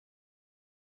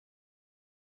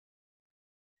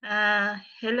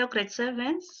Hello, grade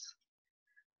 7s.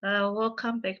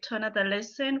 Welcome back to another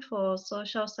lesson for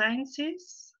social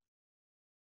sciences.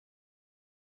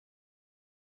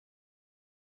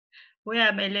 Where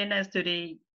are my learners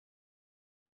today?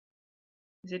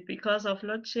 Is it because of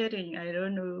load shedding? I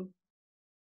don't know.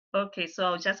 Okay, so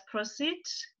I'll just proceed.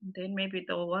 Then maybe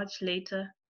they'll watch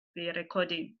later the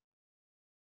recording.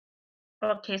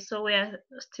 Okay, so we are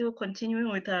still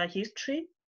continuing with our history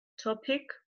topic.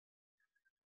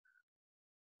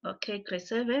 Okay, grade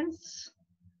 7s.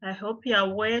 I hope you are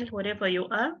well, wherever you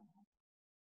are.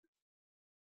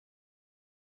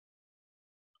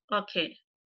 Okay,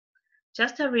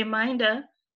 just a reminder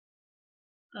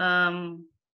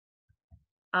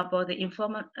about the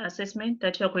informal assessment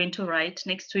that you're going to write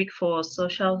next week for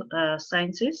social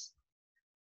sciences,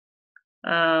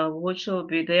 which will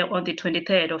be there on the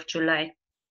 23rd of July.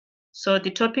 So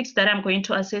the topics that I'm going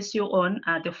to assess you on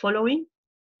are the following: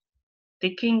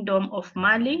 the Kingdom of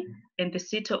Mali and the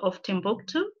city of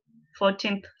Timbuktu,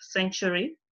 14th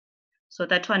century. So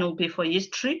that one will be for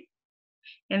history.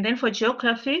 And then for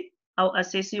geography, I'll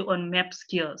assess you on map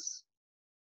skills.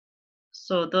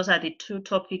 So those are the two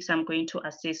topics I'm going to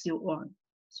assess you on.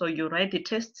 So you write the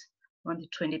test on the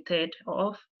 23rd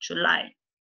of July.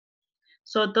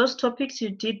 So those topics, you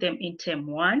did them in term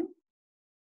 1.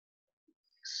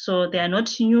 So they are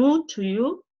not new to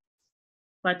you,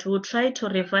 but we'll try to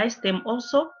revise them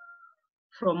also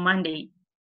from Monday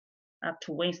up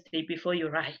to Wednesday before you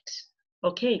write.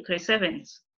 Okay, grade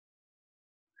 7s.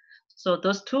 So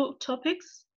those two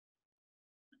topics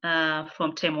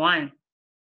from term 1.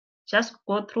 Just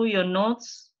go through your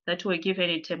notes that were given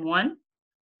in term 1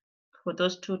 for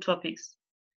those two topics.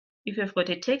 If you've got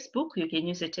a textbook, you can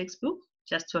use a textbook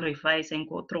just to revise and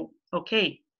go through.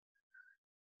 Okay.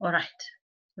 All right.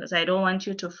 Because I don't want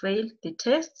you to fail the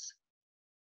tests,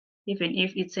 even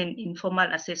if it's an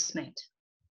informal assessment.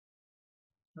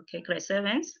 Okay, grade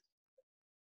 7s.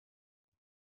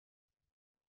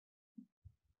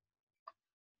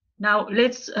 Now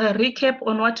let's recap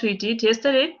on what we did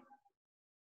yesterday,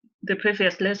 the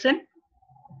previous lesson.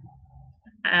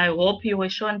 I hope you were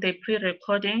shown the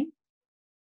pre-recording.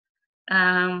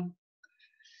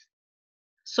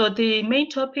 So the main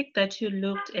topic that you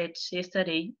looked at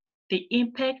yesterday, the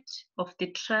impact of the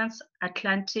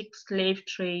transatlantic slave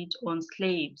trade on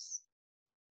slaves.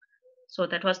 So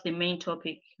that was the main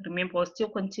topic. Remember, we're still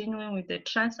continuing with the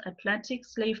transatlantic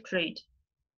slave trade.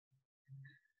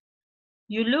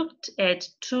 You looked at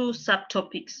two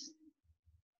subtopics.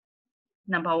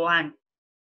 Number 1,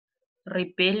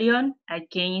 rebellion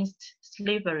against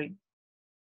slavery.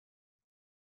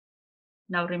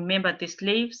 Now remember, the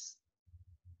slaves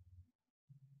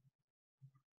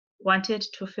wanted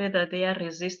to further their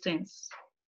resistance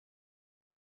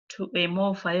to a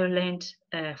more violent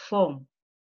form,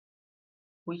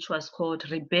 which was called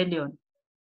rebellion.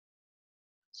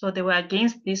 So they were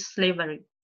against this slavery.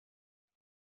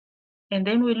 And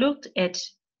then we looked at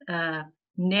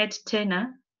Ned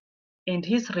Turner and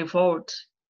his revolt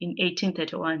in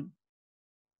 1831.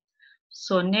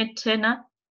 So Ned Turner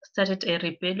started a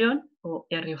rebellion or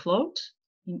a revolt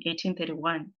in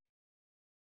 1831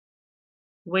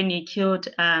 when he killed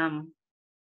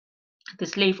the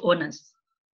slave owners.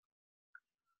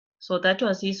 So that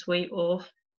was his way of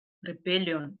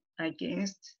rebellion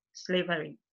against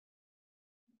slavery.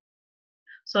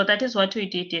 So that is what we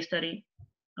did yesterday.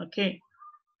 Okay.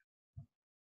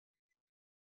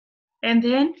 And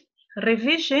then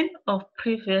revision of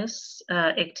previous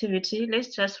activity.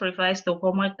 Let's just revise the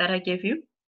homework that I gave you.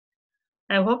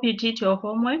 I hope you did your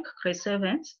homework, grade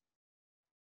 7s.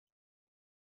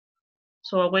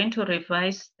 So we're going to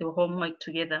revise the homework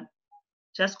together.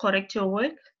 Just correct your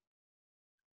work.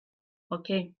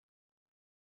 Okay.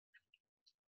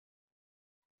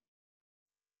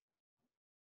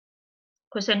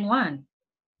 Question 1.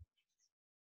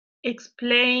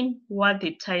 Explain what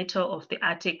the title of the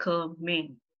article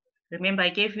means. Remember, I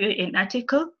gave you an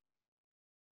article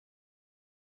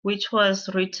which was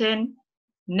written,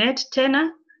 Ned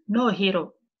Turner, no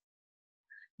hero.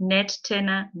 Ned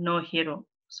Turner, no hero.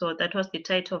 So that was the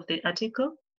title of the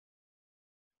article.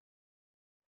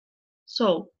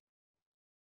 So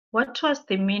what was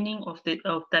the meaning of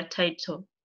that title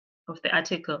of the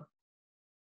article?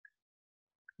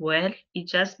 Well, it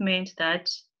just meant that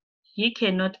he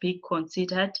cannot be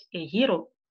considered a hero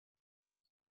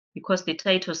because the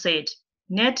title said,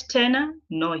 Ned Turner,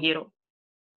 no hero.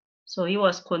 So he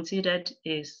was considered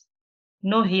as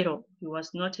no hero. He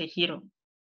was not a hero.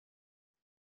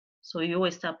 So you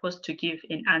were supposed to give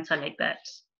an answer like that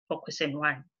for question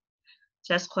 1.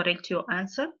 Just correct your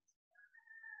answer.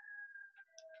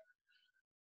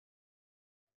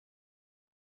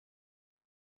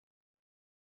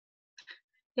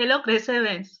 Hello, grade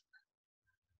 7s.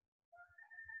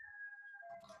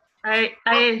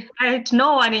 I had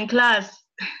no one in class.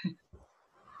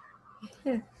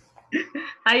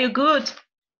 Are you good?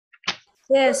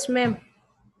 Yes, ma'am.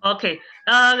 Okay.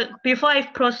 Before I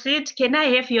proceed, can I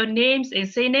have your names and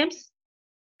surnames,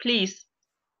 please?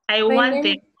 I My want them.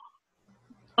 name.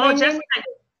 Oh, My name.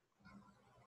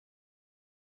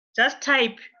 just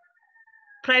type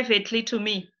privately to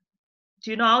me.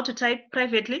 Do you know how to type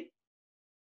privately?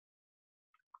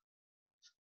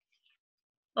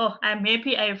 Oh, I'm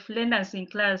happy I have learners in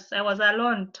class. I was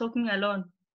alone, talking alone.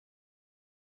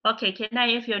 Okay, can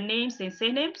I have your names and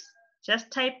surnames?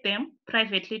 Just type them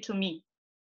privately to me.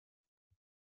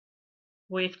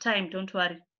 We have time, don't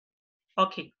worry.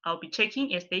 Okay, I'll be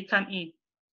checking as they come in.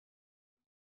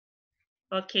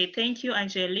 Okay, thank you,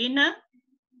 Angelina.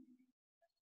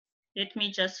 Let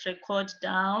me just record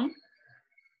down.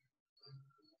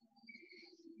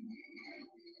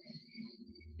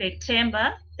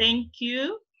 September, thank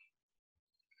you.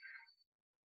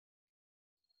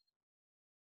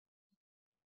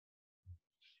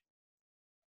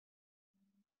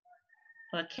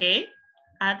 Okay,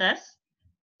 others.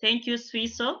 Thank you,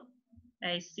 Swiso.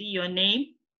 I see your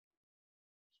name.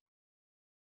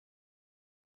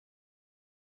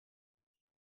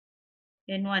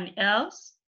 Anyone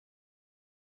else?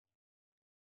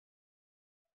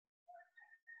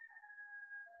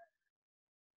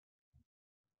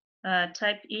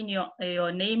 Type in your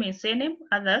name and surname.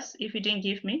 Others, if you didn't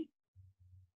give me.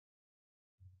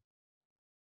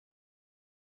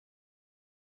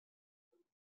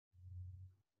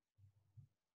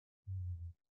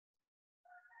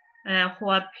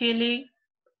 Huapili,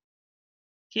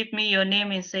 give me your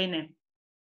name and surname.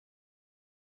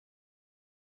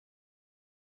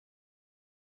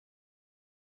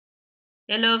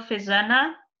 Hello,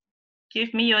 Fezana.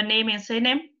 Give me your name and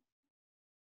surname.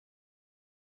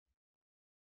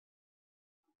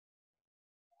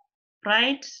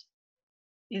 Bright.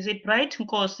 Is it Bright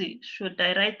Nkosi? Should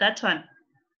I write that one?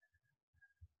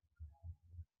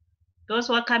 Those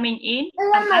who are coming in.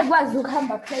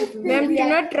 Ma'am, do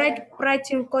not write Bright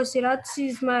Nkosi. That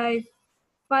is my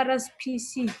father's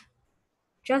PC.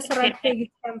 Just write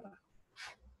Peggy Temper.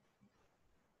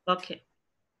 Okay.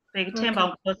 Peggy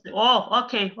Temper Nkosi. Oh,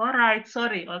 okay. All right.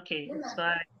 Sorry. Okay. It's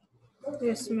fine.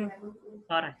 Yes, ma'am.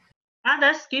 All right.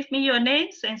 Others, give me your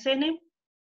names and surname.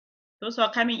 Those who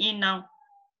are coming in now.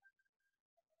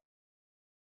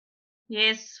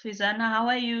 Yes, Fizana, how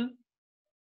are you?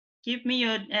 Give me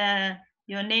your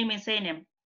name and surname.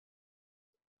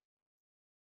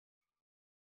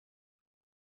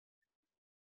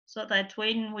 So that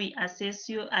when we assess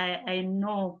you, I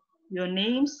know your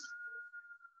names.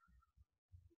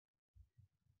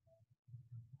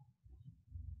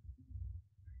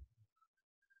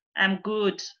 I'm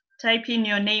good. Type in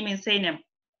your name and surname.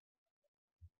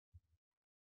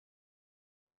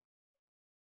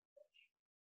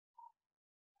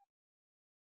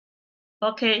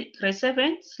 Okay, grade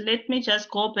 7s, let me just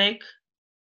go back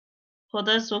for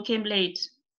those who came late.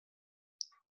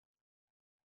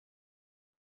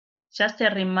 Just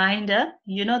a reminder,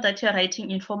 you know that you're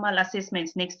writing informal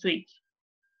assessments next week.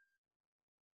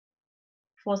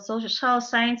 For social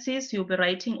sciences, you'll be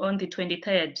writing on the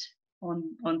 23rd,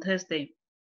 on Thursday.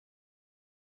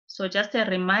 So just a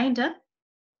reminder,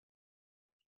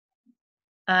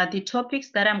 the topics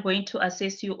that I'm going to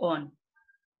assess you on.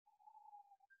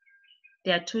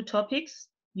 There are 2 topics.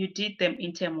 You did them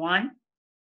in term 1.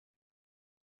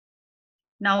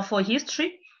 Now for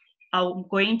history, I'm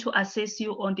going to assess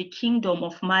you on the Kingdom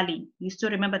of Mali. You still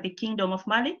remember the Kingdom of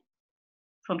Mali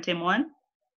from term 1?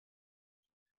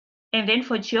 And then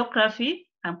for geography,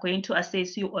 I'm going to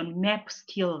assess you on map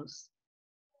skills.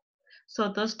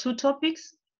 So those 2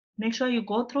 topics, make sure you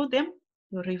go through them,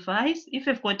 you revise. If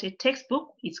you've got a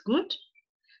textbook, it's good.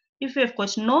 If you've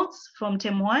got notes from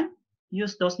term 1,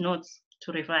 use those notes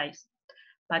to revise.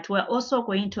 But we're also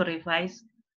going to revise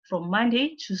from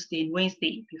Monday, Tuesday, and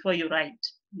Wednesday before you write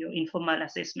your informal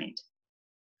assessment.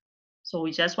 So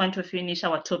we just want to finish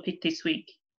our topic this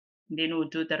week. Then we'll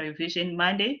do the revision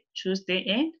Monday, Tuesday,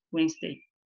 and Wednesday.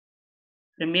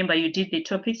 Remember, you did the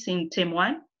topics in term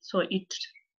 1, so it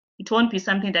won't be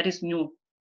something that is new.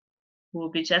 We'll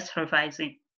be just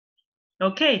revising.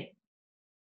 Okay.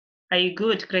 Are you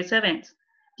good, grade 7?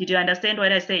 Did you understand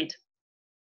what I said?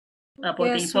 About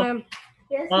yes, ma'am.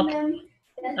 Yes, okay. ma'am.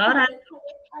 Yes, All right.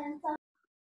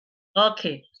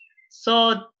 Okay.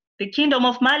 So the Kingdom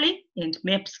of Mali and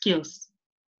map skills.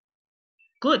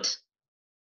 Good.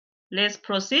 Let's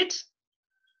proceed.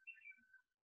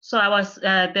 So I was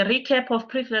the recap of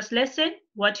previous lesson,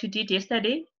 what you did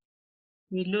yesterday.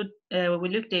 we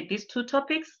looked at these two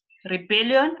topics,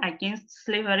 rebellion against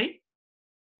slavery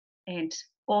and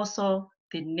also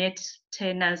the Nat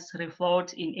Turner's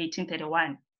revolt in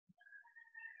 1831.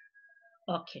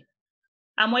 Okay,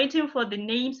 I'm waiting for the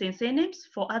names and surnames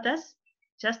for others.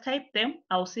 Just type them,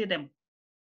 I'll see them.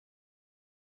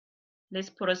 Let's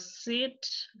proceed.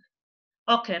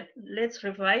 Okay, let's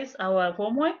revise our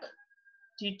homework.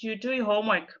 Did you do your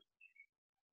homework?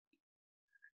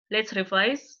 Let's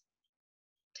revise.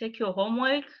 Take your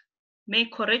homework,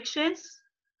 make corrections.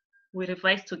 We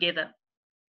revise together.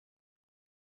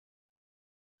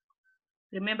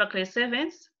 Remember, class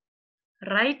 7s,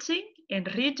 writing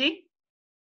and reading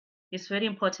is very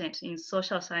important in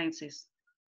social sciences.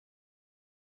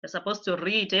 You're supposed to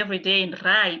read every day and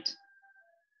write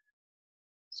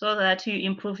so that you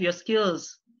improve your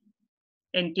skills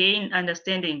and gain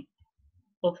understanding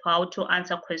of how to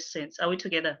answer questions. Are we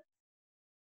together?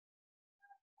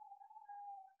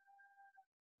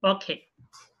 Okay.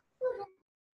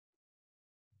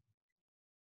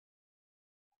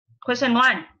 Question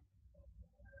 1.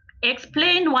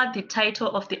 Explain what the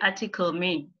title of the article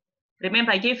means.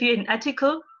 Remember, I gave you an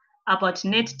article about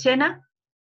Nat Turner.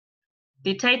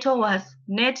 The title was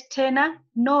Nat Turner,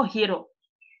 No Hero.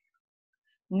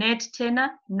 Nat Turner,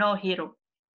 No Hero.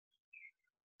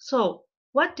 So,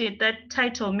 what did that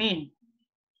title mean?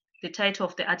 The title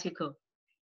of the article.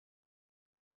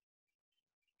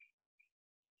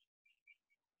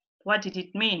 What did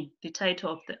it mean? The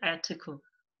title of the article.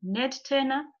 Nat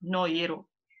Turner, No Hero.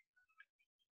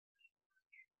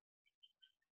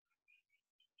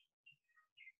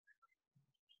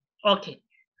 Okay,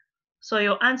 so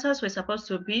your answers were supposed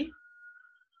to be,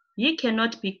 he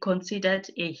cannot be considered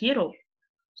a hero.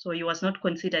 So he was not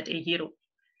considered a hero.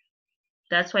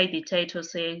 That's why the title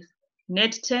says,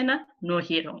 Nat Turner, No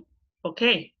Hero.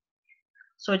 Okay,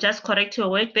 so just correct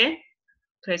your work there,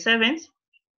 grade 7s.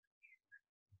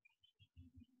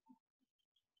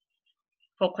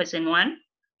 For question 1.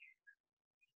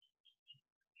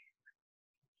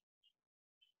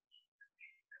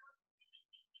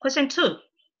 Question 2.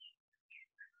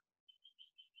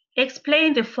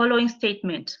 Explain the following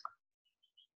statement.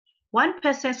 One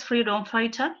person's freedom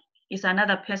fighter is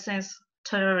another person's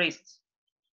terrorist.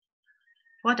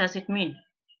 What does it mean?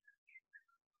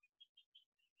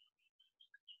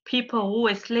 People who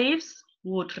were slaves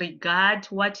would regard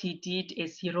what he did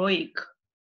as heroic.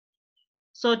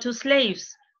 So to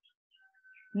slaves,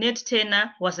 Nat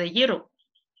Turner was a hero.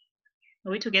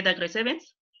 Are we together, grade 7s?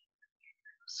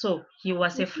 So he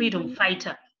was a freedom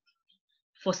fighter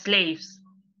for slaves.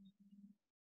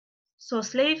 So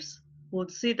slaves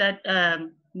would see that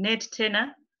Nat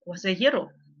Turner was a hero.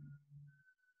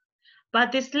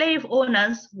 But the slave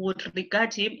owners would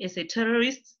regard him as a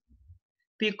terrorist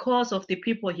because of the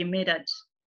people he murdered.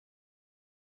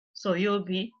 So he'll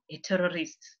be a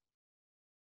terrorist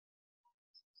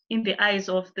in the eyes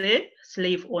of the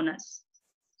slave owners.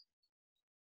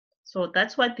 So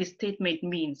that's what the statement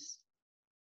means.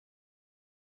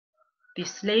 The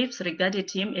slaves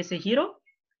regarded him as a hero,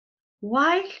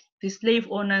 while the slave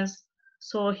owners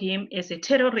saw him as a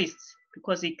terrorist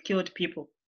because he killed people.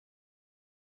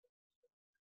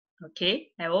 Okay,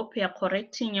 I hope you are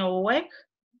correcting your work.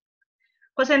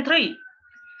 Question 3.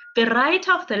 The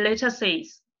writer of the letter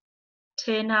says,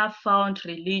 Turner found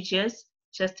religious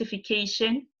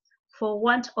justification for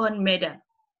wanton murder.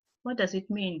 What does it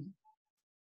mean?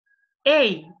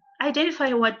 A.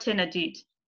 Identify what Turner did.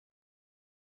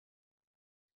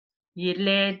 He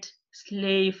led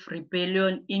slave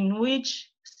rebellion in which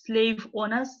slave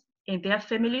owners and their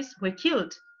families were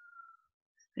killed.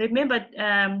 Remember,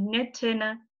 Nat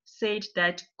Turner said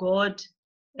that God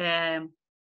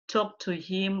talked to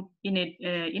him in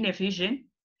a vision,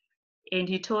 and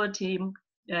he told him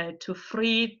to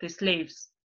free the slaves.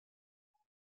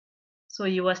 So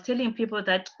he was telling people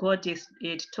that God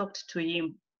had talked to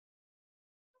him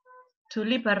to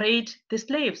liberate the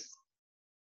slaves.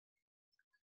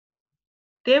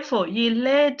 Therefore, he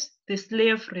led the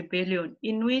slave rebellion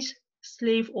in which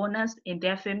slave owners and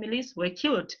their families were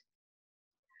killed.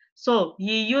 So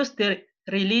he used the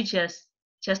religious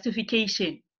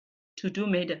justification to do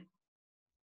murder.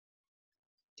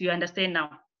 Do you understand now?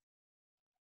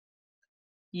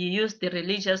 He used the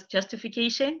religious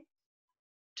justification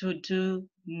to do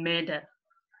murder.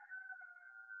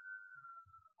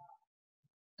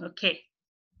 Okay.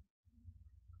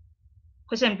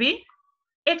 Question B.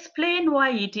 Explain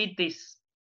why he did this.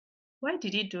 Why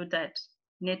did he do that,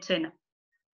 Nat Turner?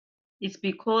 It's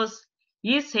because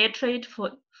his hatred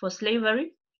for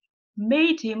slavery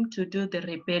made him to do the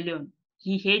rebellion.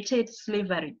 He hated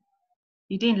slavery.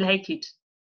 He didn't like it.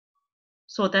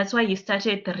 So that's why he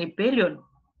started the rebellion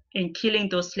in killing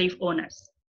those slave owners.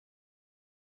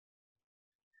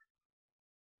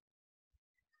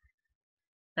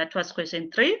 That was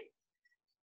question 3.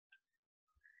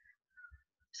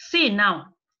 C now,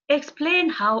 explain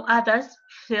how others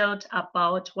felt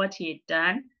about what he had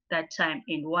done that time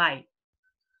and why.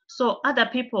 So other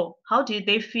people, how did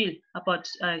they feel about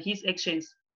his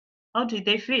actions? How did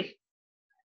they feel?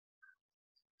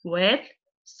 Well,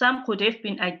 some could have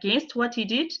been against what he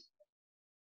did.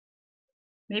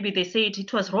 Maybe they said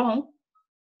it was wrong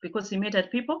because he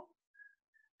murdered people.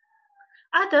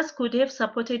 Others could have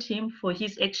supported him for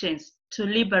his actions to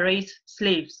liberate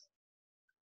slaves.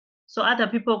 So other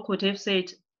people could have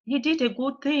said, he did a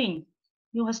good thing.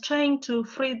 He was trying to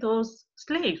free those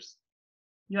slaves.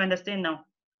 You understand now?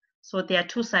 So there are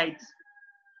two sides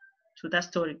to that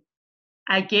story.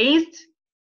 Against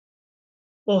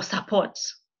or support.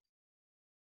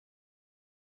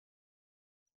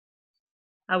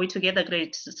 Are we together,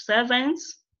 grade 7s?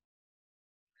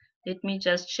 Let me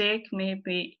just check,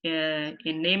 maybe a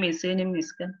name and surname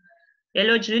is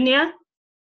Hello, Junior.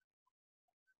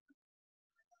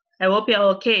 I hope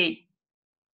you're okay.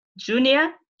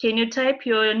 Junior, can you type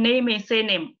your name and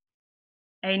surname?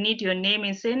 I need your name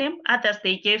and surname. Others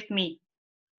they gave me.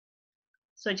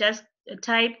 So just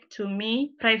type to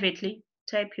me privately.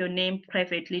 Type your name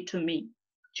privately to me.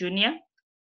 Junior,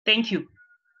 thank you.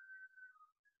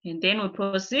 And then we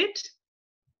proceed.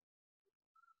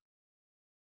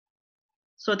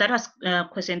 So that was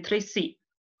question 3C.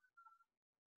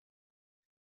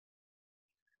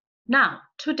 Now,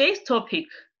 today's topic.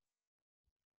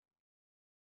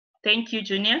 Thank you,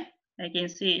 Junior. I can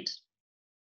see it.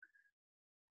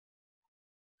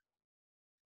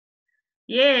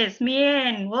 Yes,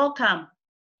 Mien, welcome.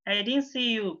 I didn't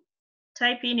see you.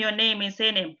 Type in your name and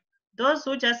surname. Those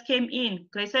who just came in,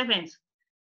 grade 7s,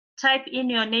 type in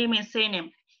your name and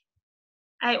surname.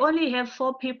 I only have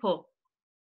 4 people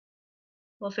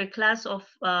of a class of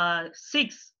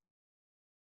 6.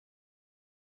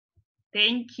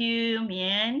 Thank you,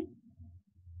 Mien.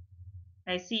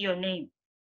 I see your name.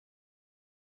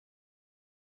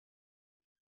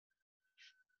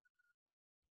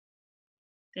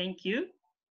 Thank you.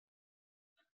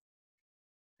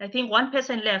 I think 1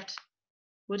 person left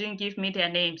who didn't give me their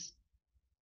names.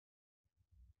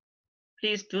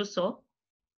 Please do so.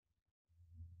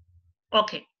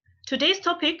 Okay, today's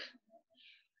topic,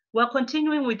 we're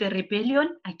continuing with the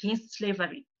rebellion against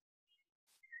slavery.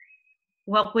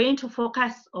 We're going to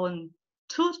focus on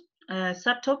 2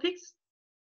 subtopics.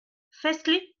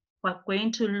 Firstly, we're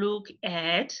going to look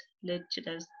at, let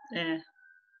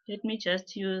me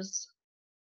just use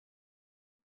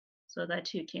so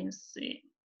that you can see.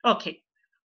 Okay,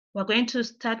 we're going to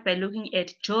start by looking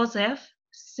at Joseph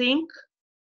Sink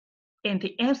and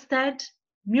the Amsterdam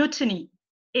Mutiny,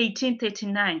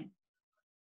 1839.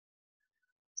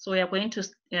 So we are going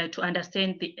to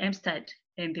understand the Amsterdam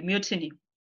and the Mutiny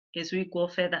as we go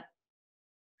further.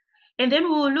 And then we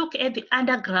will look at the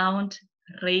Underground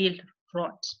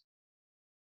Railroad.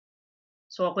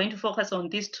 So we're going to focus on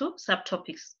these 2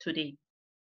 subtopics today.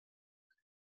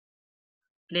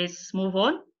 Let's move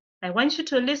on. I want you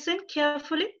to listen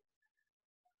carefully.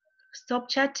 Stop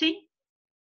chatting.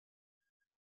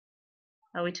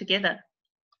 Are we together?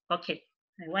 Okay.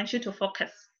 I want you to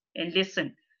focus and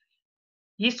listen.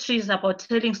 History is about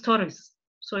telling stories,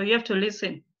 so you have to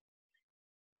listen.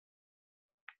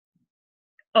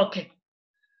 Okay.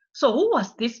 So who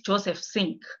was this Joseph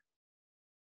Sink?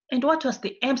 And what was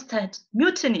the Amsterdam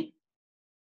Mutiny?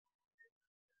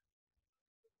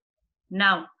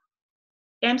 Now,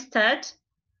 Amsterdam,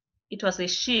 it was a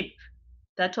ship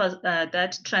that was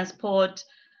that transported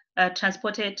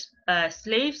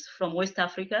slaves from West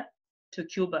Africa to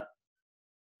Cuba.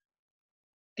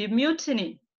 The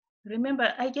mutiny.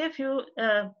 Remember, I gave you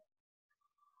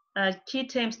key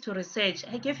terms to research.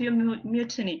 I gave you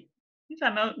mutiny, if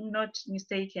I'm not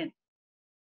mistaken.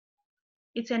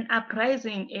 It's an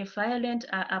uprising, a violent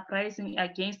uprising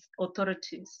against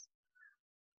authorities.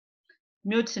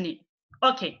 Mutiny.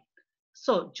 Okay,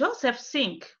 so Joseph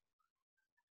Sink,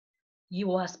 he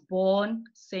was born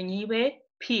Senyiwe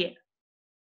Pierre.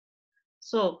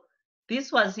 So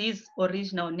this was his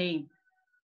original name,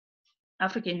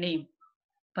 African name,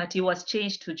 but he was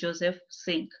changed to Joseph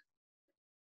Sink.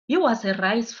 He was a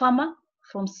rice farmer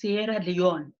from Sierra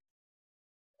Leone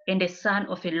and a son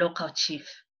of a local chief.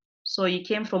 So he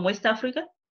came from West Africa,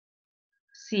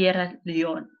 Sierra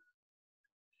Leone.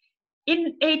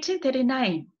 In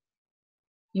 1839,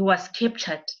 he was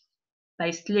captured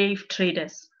by slave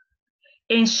traders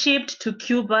and shipped to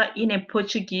Cuba in a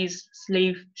Portuguese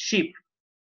slave ship.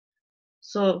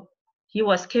 So he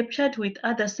was captured with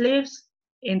other slaves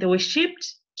and they were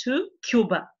shipped to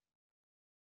Cuba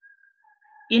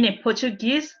in a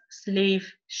Portuguese slave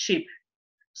ship.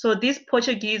 So this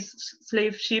Portuguese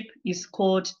slave ship is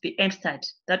called the Amsterdam.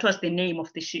 That was the name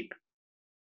of the ship.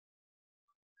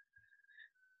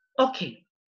 Okay,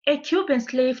 a Cuban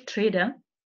slave trader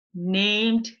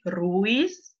named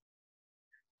Ruiz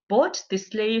bought the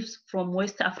slaves from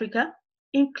West Africa,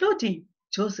 including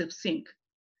Joseph Singh.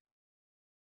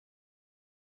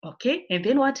 Okay, and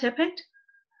then what happened?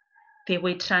 They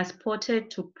were transported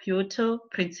to Puerto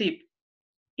Príncipe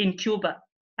in Cuba,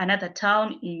 another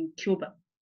town in Cuba.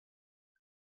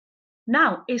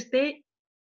 Now,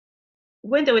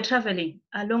 when they were traveling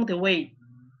along the way,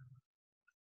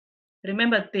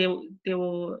 remember they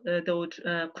would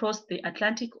cross the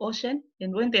Atlantic Ocean,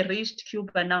 and when they reached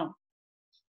Cuba now,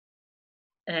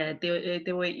 they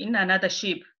were in another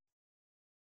ship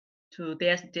to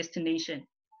their destination.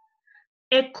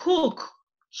 A cook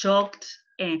joked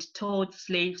and told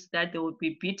slaves that they would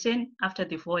be beaten after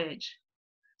the voyage.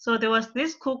 So there was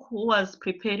this cook who was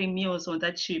preparing meals on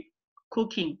that ship,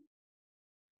 cooking.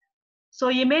 So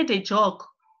he made a joke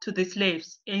to the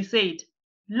slaves and said,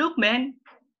 "Look, man,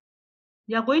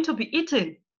 you are going to be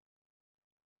eaten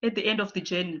at the end of the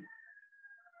journey."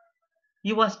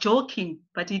 He was joking,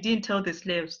 but he didn't tell the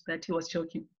slaves that he was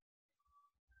joking.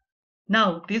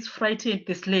 Now, this frightened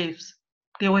the slaves.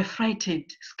 They were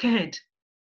frightened, scared.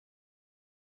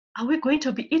 Are we going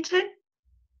to be eaten?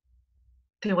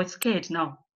 They were scared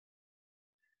now.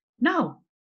 Now,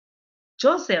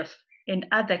 Joseph and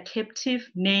other captive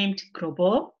named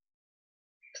Grobo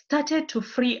started to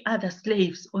free other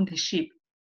slaves on the ship.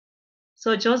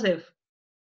 So Joseph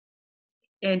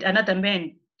and another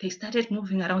man, they started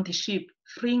moving around the ship,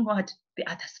 freeing what? The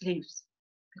other slaves,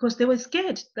 because they were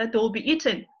scared that they will be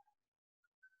eaten.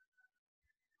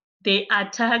 They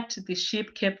attacked the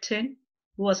ship captain,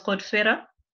 who was called Farah,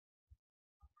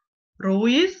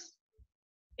 Ruiz,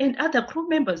 and other crew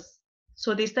members.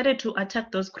 So they started to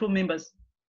attack those crew members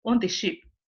on the ship.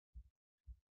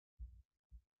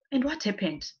 And what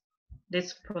happened?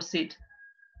 Let's proceed.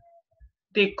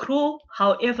 The crew,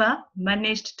 however,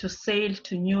 managed to sail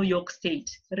to New York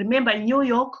State. Remember, New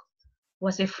York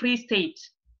was a free state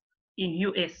in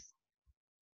US.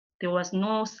 There was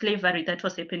no slavery that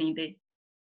was happening there.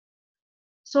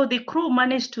 So the crew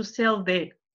managed to sail there.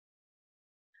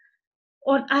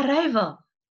 On arrival,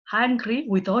 hungry,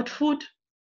 without food,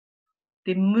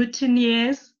 the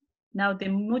mutineers, now the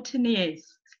mutineers,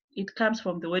 it comes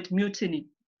from the word mutiny.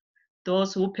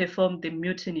 Those who perform the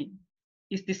mutiny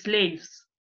is the slaves.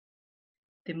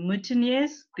 The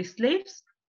mutineers, the slaves,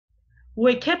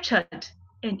 were captured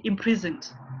and imprisoned.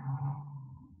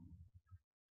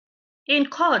 In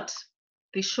court,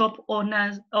 the ship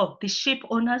owners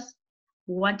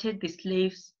wanted the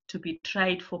slaves to be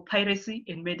tried for piracy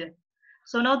and murder.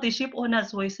 So now the ship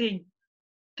owners were saying,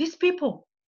 these people,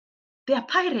 they are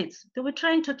pirates. They were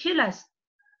trying to kill us.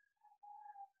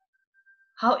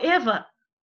 However,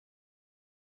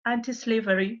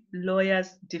 anti-slavery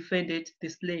lawyers defended the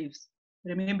slaves.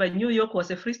 Remember, New York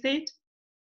was a free state,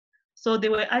 so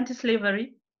there were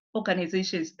anti-slavery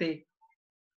organizations there.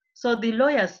 So the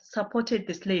lawyers supported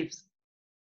the slaves.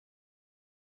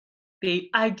 They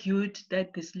argued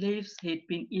that the slaves had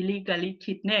been illegally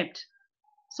kidnapped.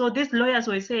 So these lawyers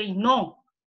were saying no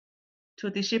to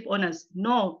the ship owners.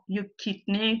 No, you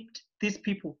kidnapped these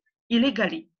people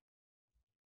illegally.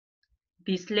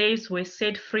 The slaves were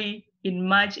set free in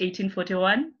March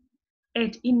 1841,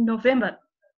 and in November,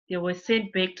 they were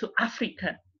sent back to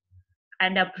Africa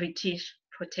under British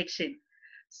protection.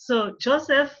 So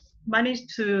Joseph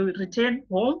managed to return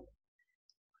home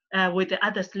with the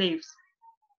other slaves.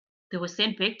 They were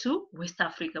sent back to West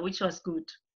Africa, which was good.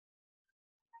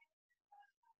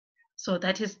 So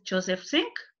that is Joseph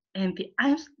Singh and the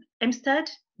Amsterdam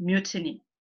Mutiny.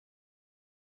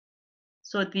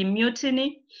 So the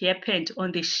mutiny happened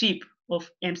on the ship of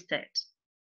Amsterdam.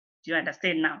 Do you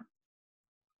understand now?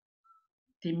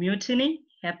 The mutiny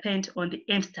happened on the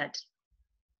Amsterdam.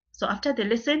 So after the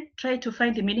lesson, try to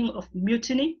find the meaning of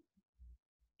mutiny,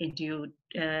 and you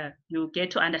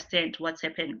get to understand what's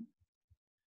happening.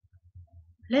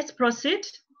 Let's proceed.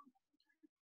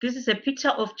 This is a picture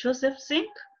of Joseph Singh.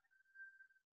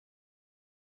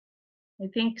 I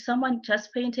think someone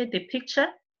just painted the picture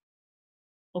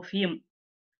of him.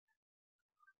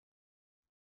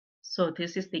 So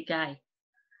this is the guy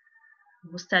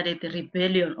who started the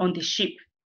rebellion on the ship.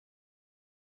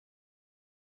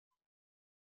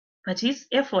 But his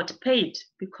effort paid,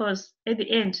 because at the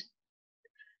end,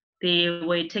 they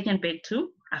were taken back to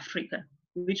Africa,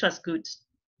 which was good.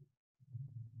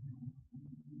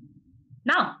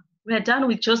 Now, we are done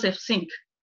with Joseph Sink.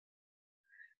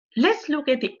 Let's look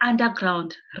at the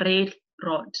Underground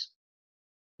Railroad.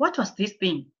 What was this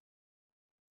thing?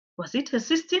 Was it a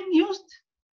system used?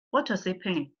 What was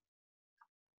happening?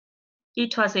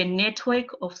 It was a network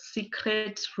of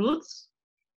secret routes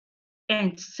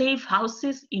and safe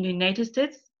houses in the United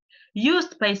States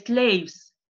used by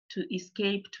slaves to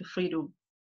escape to freedom.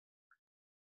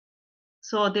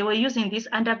 So they were using this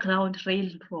Underground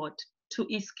Railroad to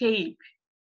escape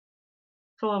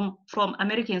from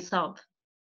American South.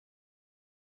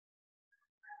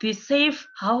 The safe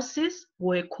houses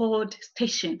were called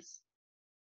stations.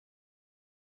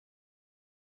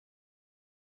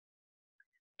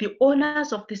 The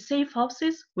owners of the safe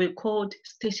houses were called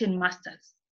station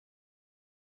masters.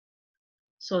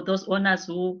 So those owners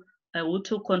who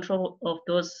took control of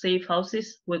those safe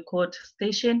houses were called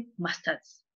station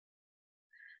masters.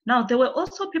 Now, there were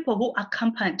also people who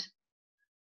accompanied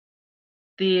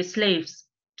the slaves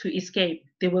to escape.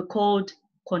 They were called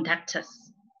conductors.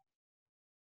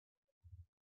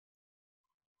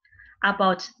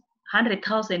 About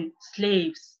 100,000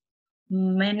 slaves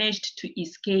managed to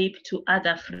escape to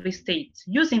other free states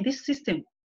using this system.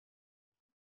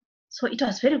 So it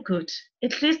was very good.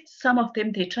 At least some of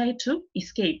them, they tried to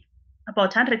escape.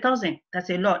 About 100,000, that's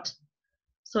a lot.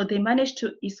 So they managed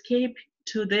to escape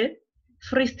to the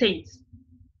free states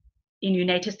in the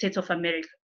United States of America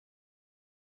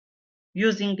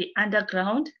using the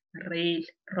Underground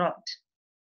Railroad.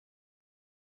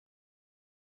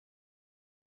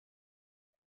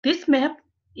 This map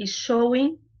is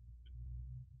showing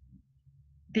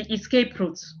the escape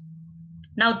routes.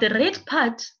 Now the red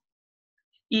part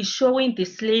is showing the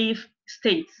slave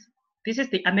states. This is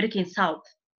the American South,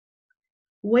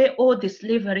 where all the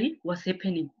slavery was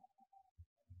happening.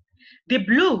 The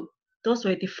blue, those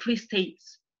were the free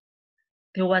states.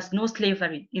 There was no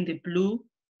slavery in the blue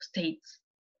states.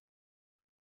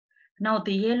 Now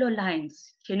the yellow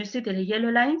lines, can you see the yellow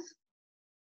lines?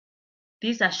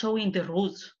 These are showing the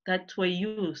routes that were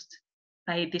used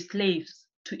by the slaves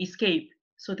to escape.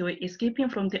 So they were escaping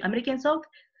from the American South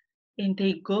and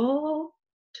they go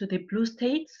to the blue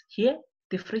states, here,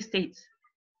 the free states.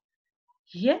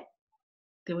 Here,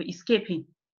 they were escaping.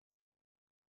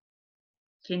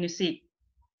 Can you see?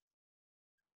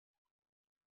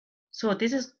 So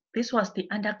this was the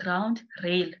Underground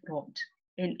Railroad,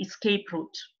 an escape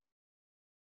route.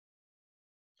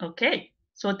 Okay,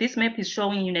 so this map is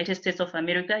showing United States of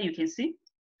America. You can see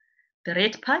the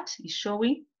red part is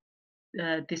showing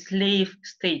the slave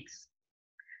states.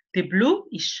 The blue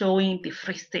is showing the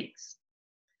free states.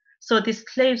 So the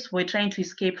slaves were trying to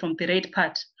escape from the red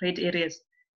part, red areas,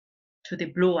 to the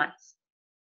blue ones.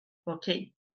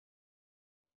 Okay.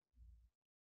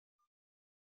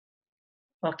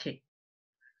 Okay.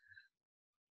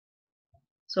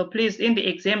 So please, in the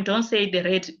exam, don't say the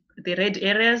red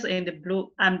areas and the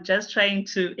blue. I'm just trying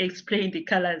to explain the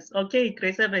colors. Okay,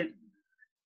 grade 7.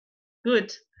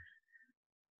 Good.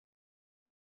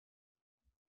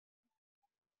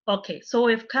 Okay, so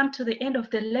we've come to the end of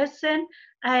the lesson.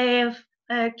 I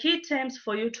have key terms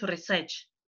for you to research.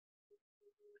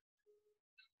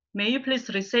 May you please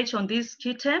research on these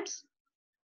key terms,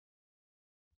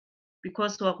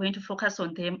 because we are going to focus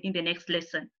on them in the next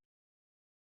lesson.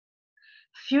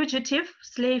 Fugitive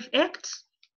Slave Act,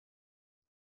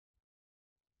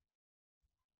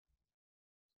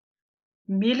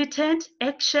 militant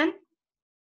action,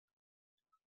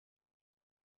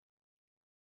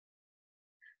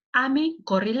 army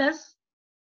guerrillas,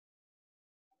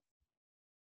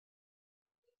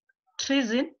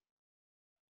 treason,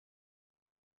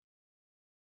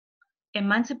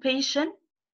 emancipation,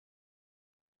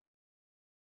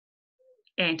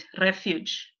 and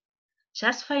refuge.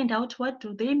 Just find out what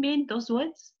do they mean, those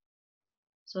words,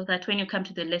 so that when you come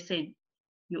to the lesson,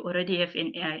 you already have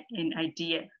an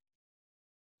idea.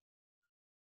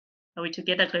 Are we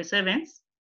together, grade 7s?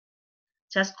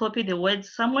 Just copy the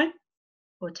words somewhere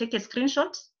or take a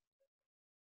screenshot.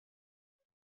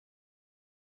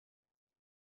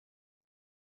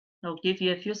 I'll give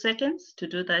you a few seconds to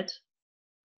do that.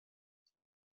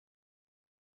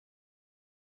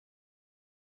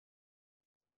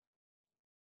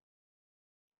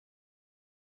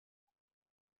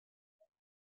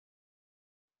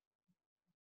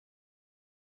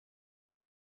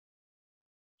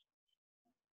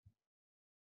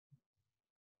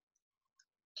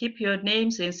 Keep your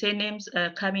names and surnames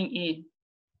coming in.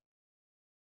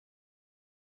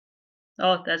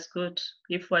 Oh, that's good,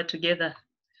 if we're together.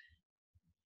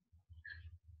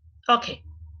 Okay,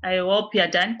 I hope you're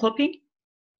done copying.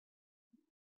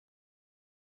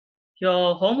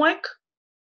 Your homework,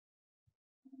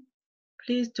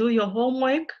 Please do your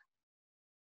homework.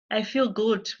 I feel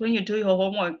good when you do your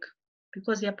homework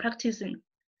because you're practicing.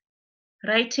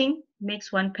 Writing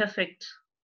makes one perfect.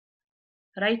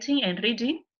 Writing and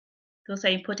reading, those are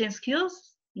important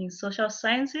skills in social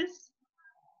sciences.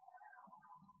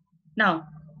 Now,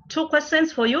 2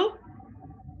 questions for you.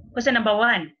 Question number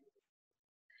 1.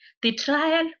 The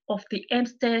trial of the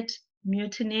Hempstead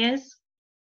mutineers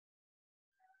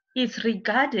is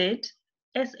regarded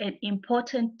as an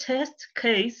important test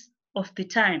case of the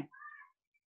time.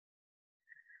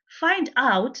 Find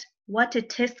out what a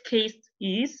test case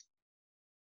is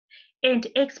and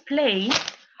explain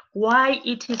why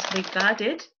it is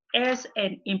regarded as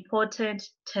an important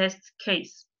test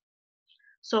case.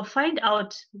 So find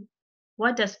out,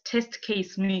 what does test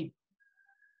case mean?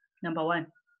 Number 1.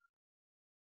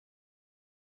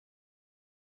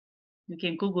 You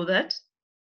can Google that.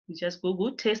 You just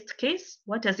Google test case.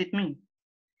 What does it mean?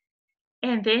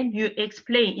 And then you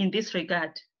explain in this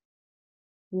regard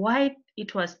why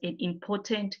it was an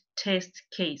important test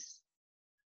case.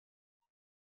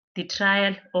 The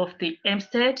trial of the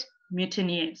Hempstead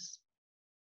mutineers.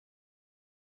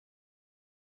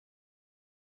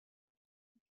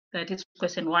 That is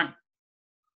question 1.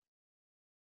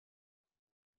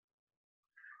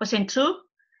 Question 2,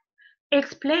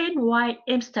 explain why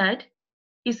Hempstead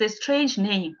is a strange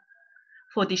name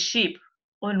for the ship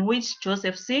on which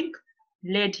Joseph Sink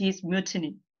led his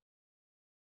mutiny.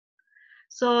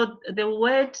 So the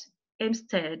word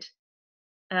Hempstead,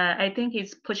 I think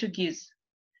it's Portuguese.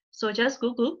 So just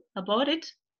Google about it,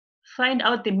 find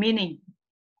out the meaning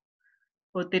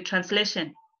or the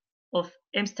translation of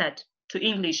Hempstead to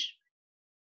English.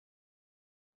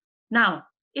 Now,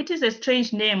 it is a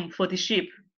strange name for the ship.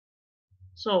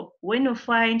 So when you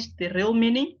find the real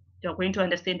meaning, you're going to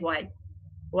understand why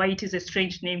it is a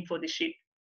strange name for the ship.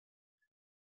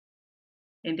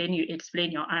 And then you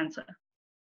explain your answer.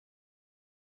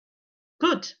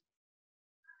 Good.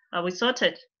 Are we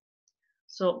sorted?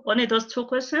 So only those 2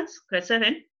 questions, grade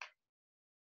 7.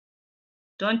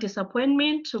 Don't disappoint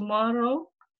me tomorrow.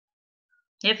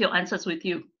 Have your answers with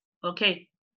you, okay?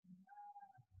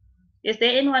 Is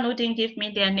there anyone who didn't give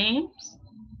me their names?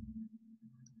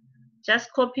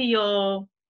 Just copy your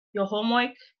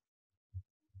homework.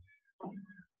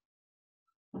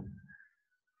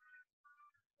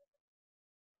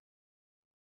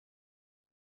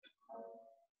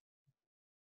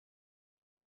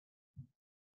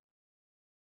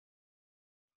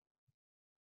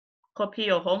 Copy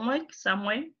your homework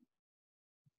somewhere.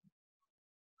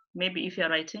 Maybe if you're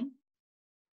writing.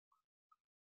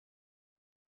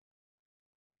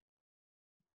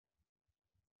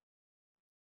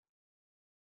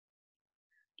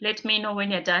 Let me know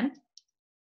when you're done.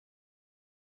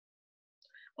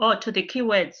 Oh, to the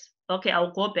keywords. Okay,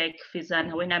 I'll go back,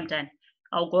 Fizana, when I'm done.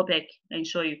 I'll go back and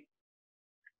show you.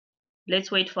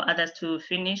 Let's wait for others to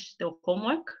finish the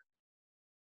homework.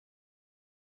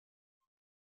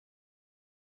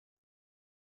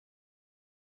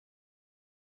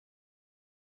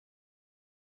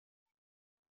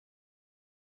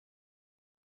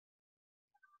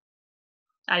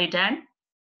 Are you done?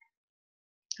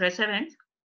 Grade 7?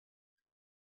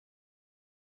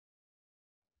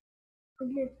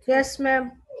 Yes,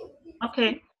 ma'am.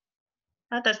 Okay.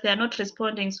 Others, they are not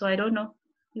responding, so I don't know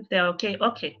if they're okay.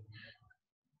 Okay.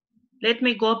 Let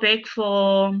me go back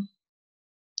for,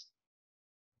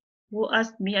 who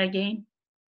asked me again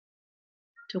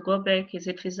to go back? Is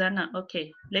it Fizana?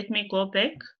 Okay, let me go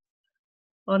back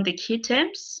on the key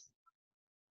terms.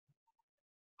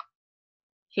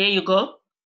 Here you go,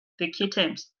 the key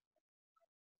terms.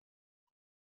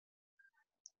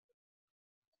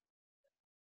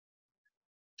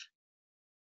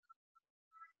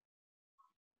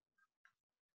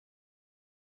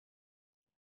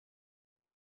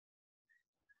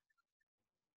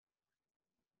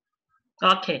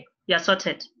 Okay, you're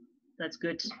sorted. That's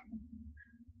good.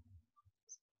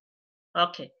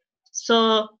 Okay,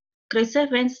 so grade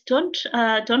 7s,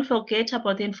 don't forget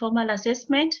about the informal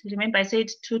assessment. Remember, I said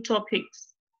 2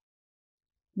 topics: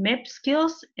 map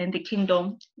skills and the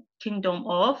kingdom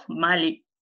of Mali.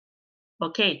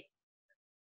 Okay,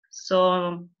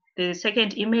 so the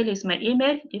second email is my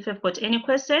email. If you've got any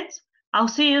questions, I'll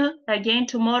see you again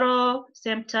tomorrow,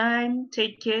 same time.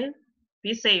 Take care.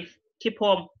 Be safe. Keep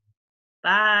home.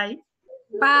 Bye.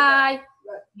 Bye.